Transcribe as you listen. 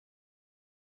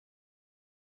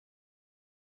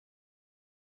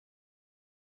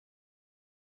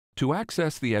To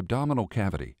access the abdominal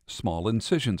cavity, small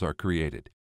incisions are created.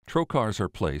 Trocars are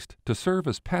placed to serve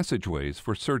as passageways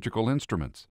for surgical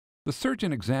instruments. The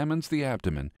surgeon examines the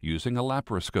abdomen using a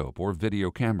laparoscope or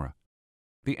video camera.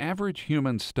 The average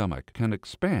human stomach can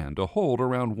expand to hold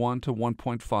around 1 to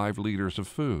 1.5 liters of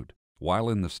food. While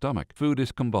in the stomach, food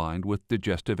is combined with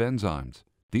digestive enzymes.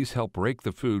 These help break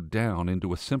the food down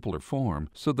into a simpler form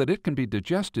so that it can be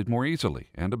digested more easily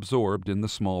and absorbed in the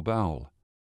small bowel.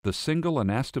 The single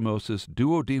anastomosis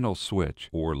duodenal switch,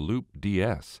 or Loop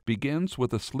DS, begins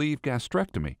with a sleeve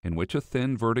gastrectomy in which a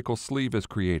thin vertical sleeve is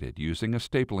created using a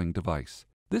stapling device.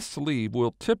 This sleeve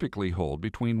will typically hold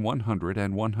between 100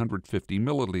 and 150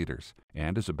 milliliters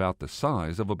and is about the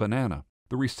size of a banana.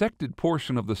 The resected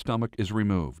portion of the stomach is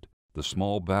removed. The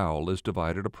small bowel is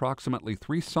divided approximately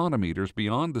 3 centimeters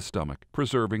beyond the stomach,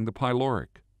 preserving the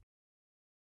pyloric.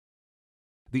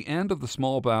 The end of the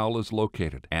small bowel is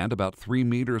located, and about 3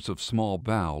 meters of small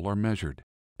bowel are measured.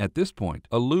 At this point,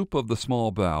 a loop of the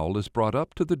small bowel is brought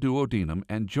up to the duodenum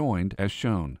and joined as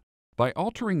shown. By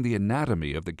altering the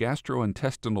anatomy of the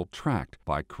gastrointestinal tract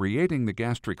by creating the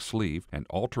gastric sleeve and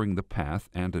altering the path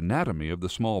and anatomy of the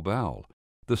small bowel,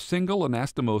 the single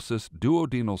anastomosis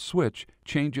duodenal switch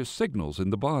changes signals in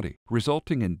the body,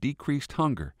 resulting in decreased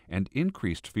hunger and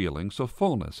increased feelings of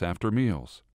fullness after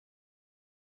meals.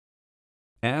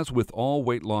 As with all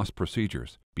weight loss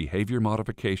procedures, behavior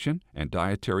modification and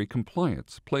dietary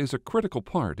compliance plays a critical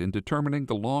part in determining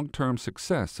the long-term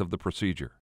success of the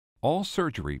procedure. All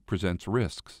surgery presents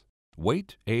risks.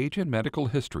 Weight, age, and medical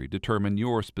history determine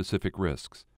your specific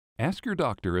risks. Ask your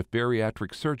doctor if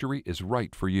bariatric surgery is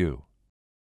right for you.